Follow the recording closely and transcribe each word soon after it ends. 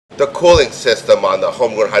The cooling system on the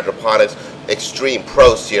Homegrown Hydroponics Xtreme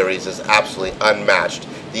Pro series is absolutely unmatched.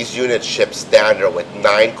 These units ship standard with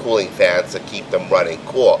 9 cooling fans to keep them running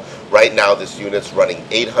cool. Right now this unit's running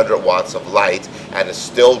 800 watts of light and is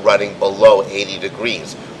still running below 80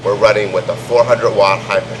 degrees. We're running with a 400 watt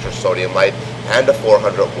high pressure sodium light and a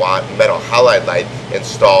 400 watt metal halide light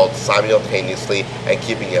installed simultaneously and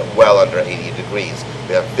keeping it well under 80 degrees.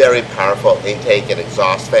 We have very powerful intake and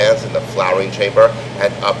exhaust fans in the flowering chamber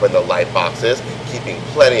and up in the light boxes, keeping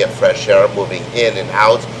plenty of fresh air moving in and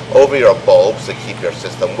out over your bulbs to keep your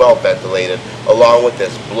system well ventilated, along with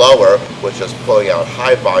this blower which is pulling out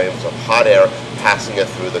high volumes of hot air, passing it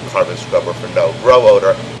through the carbon scrubber for no grow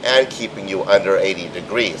odor and keeping you under 80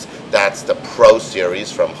 degrees. That's the Pro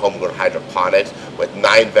series from Homegrown Hydroponics with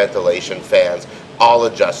 9 ventilation fans, all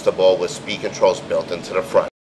adjustable with speed controls built into the front.